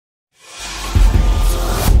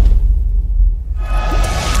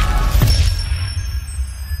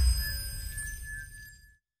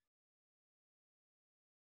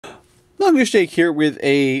Shake here with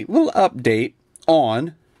a little update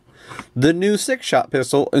on the new 6-shot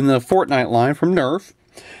pistol in the Fortnite line from Nerf.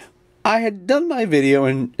 I had done my video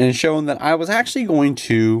and shown that I was actually going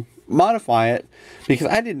to modify it because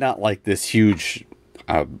I did not like this huge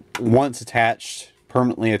once attached,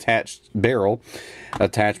 permanently attached barrel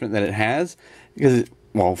attachment that it has, because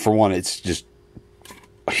well, for one, it's just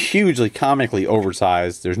hugely comically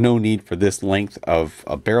oversized. There's no need for this length of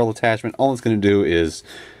a barrel attachment. All it's going to do is,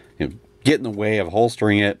 you know, get in the way of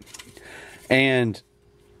holstering it. And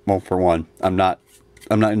well, for one, I'm not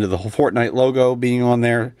into the whole Fortnite logo being on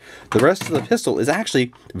there. The rest of the pistol is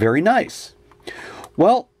actually very nice.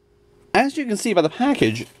 Well, as you can see by the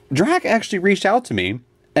package, Drac actually reached out to me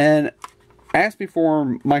and asked me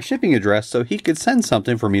for my shipping address so he could send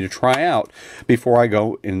something for me to try out before I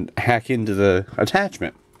go and hack into the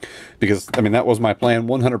attachment. Because, I mean, that was my plan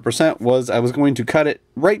 100%, was I was going to cut it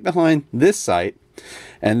right behind this sight,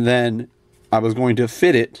 and then I was going to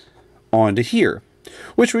fit it onto here,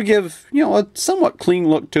 which would give, you know, a somewhat clean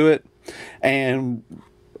look to it, and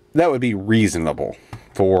that would be reasonable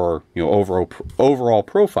for, you know, overall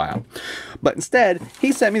profile. But instead,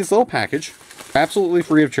 he sent me this little package, absolutely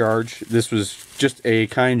free of charge. This was just a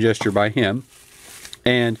kind gesture by him,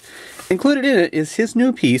 and included in it is his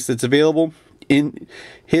new piece that's available on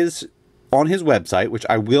his website, which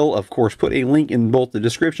I will of course put a link in both the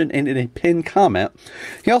description and in a pinned comment.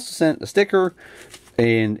 He also sent a sticker,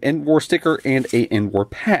 an Endwar sticker, and a Endwar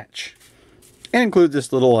patch, and include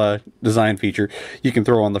this little design feature you can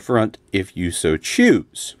throw on the front if you so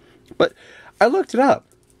choose. But I looked it up.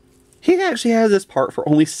 He actually has this part for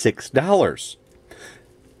only $6.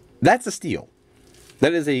 That's a steal.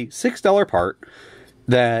 That is a $6 part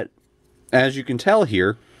that, as you can tell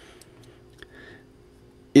here,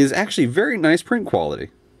 is actually very nice print quality.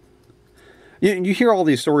 You hear all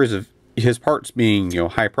these stories of his parts being, you know,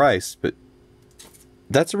 high price, but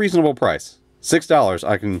that's a reasonable price. $6,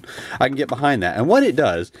 I can get behind that. And what it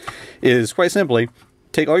does is, quite simply,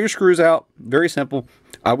 take all your screws out. Very simple.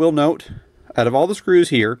 I will note, out of all the screws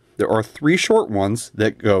here, there are 3 short ones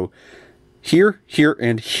that go here, here,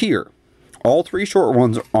 and here. All 3 short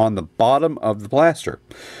ones are on the bottom of the blaster.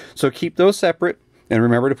 So keep those separate, and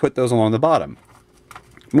remember to put those along the bottom.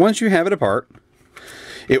 Once you have it apart,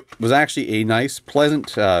 it was actually a nice,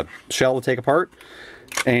 pleasant shell to take apart,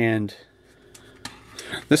 and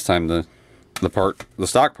this time the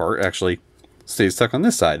stock part actually stays stuck on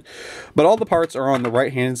this side. But all the parts are on the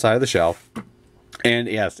right-hand side of the shell, and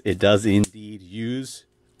yes, it does indeed use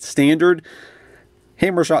standard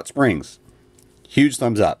hammer shot springs. Huge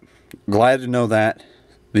thumbs up. Glad to know that.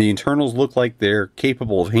 The internals look like they're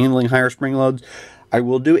capable of handling higher spring loads. I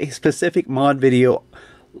will do a specific mod video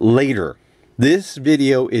later. This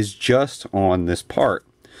video is just on this part,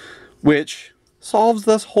 which solves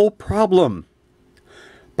this whole problem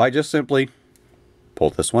by just simply pull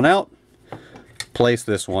this one out, place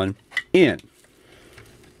this one in.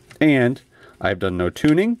 And I've done no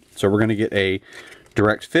tuning, so we're going to get a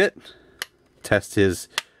direct fit, test his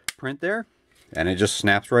print there, and it just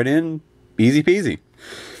snaps right in, easy peasy.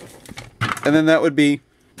 And then that would be,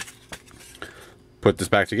 put this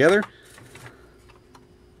back together,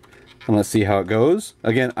 and let's see how it goes.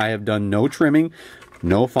 Again, I have done no trimming,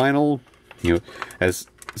 no final, you know, as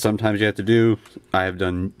sometimes you have to do, I have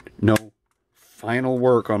done no final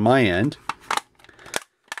work on my end.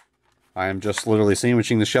 I am just literally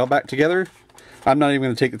sandwiching the shell back together. I'm not even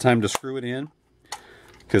going to take the time to screw it in,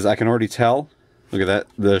 because I can already tell, look at that,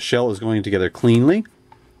 the shell is going together cleanly.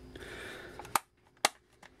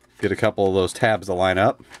 Get a couple of those tabs to line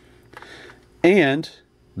up, and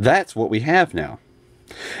that's what we have now.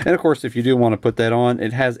 And of course, if you do want to put that on,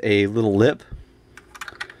 it has a little lip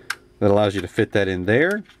that allows you to fit that in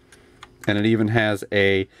there, and it even has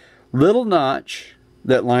a little notch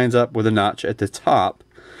that lines up with a notch at the top,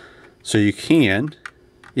 so you can,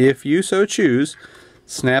 if you so choose,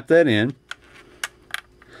 snap that in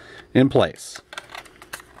place.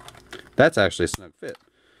 That's actually a snug fit.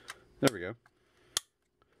 There we go.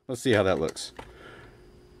 Let's see how that looks.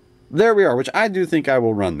 There we are, which I do think I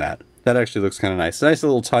will run that. That actually looks kind of nice. Nice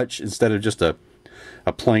little touch instead of just a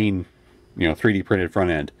plain, you know, 3D printed front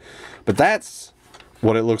end. But that's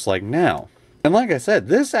what it looks like now. And like I said,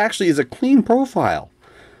 this actually is a clean profile.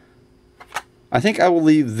 I think I will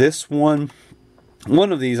leave this one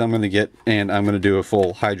of these I'm going to get, and I'm going to do a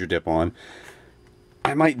full hydro dip on.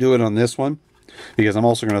 I might do it on this one, because I'm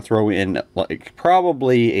also going to throw in like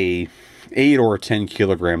probably a 8 or a 10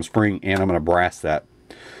 kilogram spring, and I'm going to brass that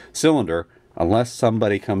cylinder, unless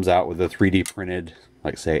somebody comes out with a 3D printed,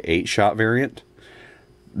 like say 8-shot variant.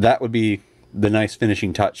 That would be the nice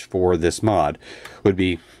finishing touch for this mod, would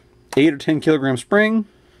be 8 or 10 kilogram spring,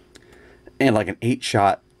 and like an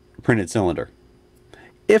 8-shot printed cylinder.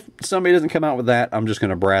 If somebody doesn't come out with that, I'm just going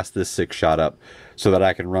to brass this 6-shot up so that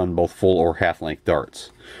I can run both full or half-length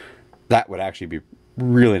darts. That would actually be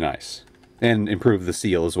really nice and improve the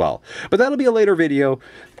seal as well. But that'll be a later video.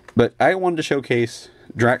 But I wanted to showcase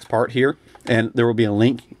Drac's part here, and there will be a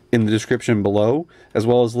link in the description below, as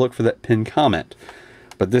well as look for that pinned comment.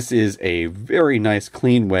 But this is a very nice,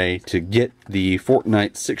 clean way to get the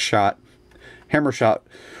Fortnite 6-shot hammer shot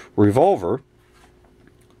revolver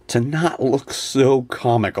to not look so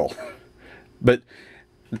comical. But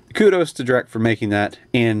kudos to Drac for making that,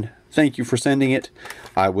 and thank you for sending it.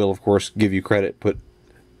 I will, of course, give you credit, put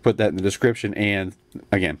that in the description, and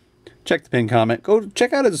again, check the pinned comment. Go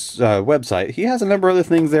check out his website. He has a number of other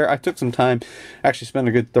things there. I took some time, actually spent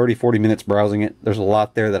a good 30-40 minutes browsing it. There's a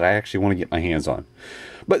lot there that I actually want to get my hands on.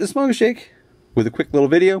 But this Mug Shake with a quick little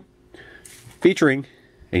video featuring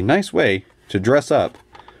a nice way to dress up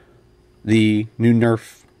the new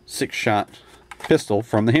Nerf 6-shot pistol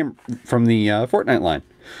from the Fortnite line.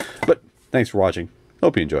 But thanks for watching.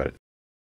 Hope you enjoyed it.